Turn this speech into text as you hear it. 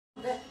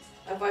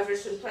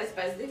vibration plates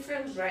by a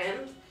different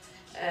brand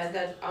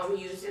that I'm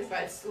using,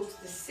 but it looks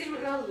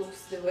similar,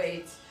 looks the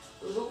way it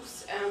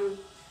looks.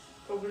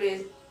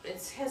 Probably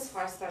it has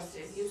 5 stars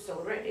reviews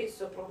already,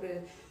 so probably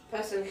the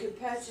person who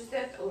purchased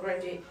it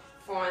already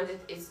find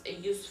it is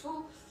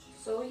useful.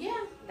 So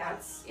yeah,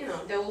 that's, you know,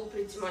 they're all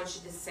pretty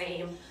much the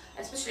same,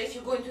 especially if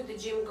you go into the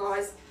gym,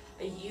 guys.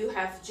 You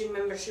have gym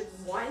membership,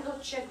 why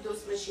not check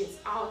those machines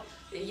out?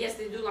 Yes,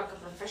 they do like a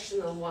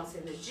professional ones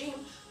in the gym,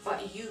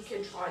 but you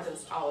can try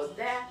those out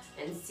there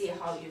and see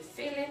how you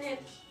feel in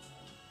it,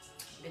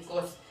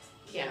 because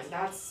yeah,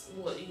 that's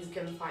what you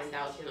can find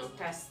out, you know,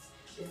 test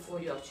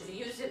before you actually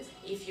use it.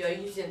 If you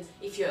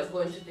are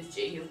going to the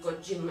gym, you've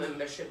got gym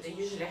membership, they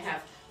usually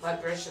have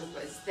vibration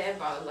plates there,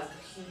 but like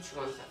a huge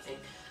ones, I think,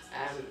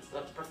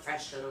 like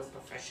professional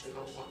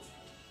one.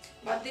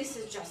 But this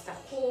is just a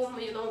home,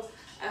 you know,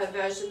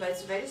 version, but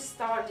it's very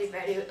sturdy,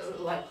 very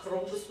like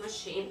robust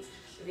machine,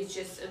 which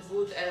is a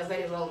good,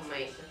 very well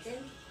made. Okay,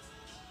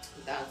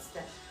 that's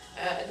the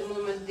at the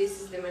moment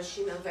this is the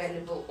machine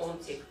available on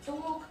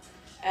TikTok,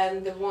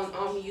 and the one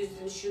I'm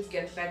using should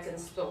get back in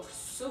stock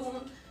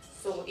soon.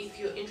 So if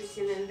you're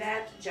interested in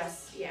that,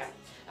 just yeah,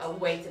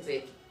 wait a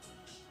bit.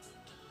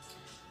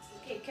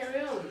 Okay,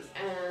 carry on.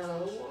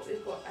 What we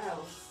got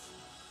else?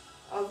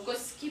 I've got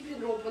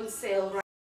skipping rope on sale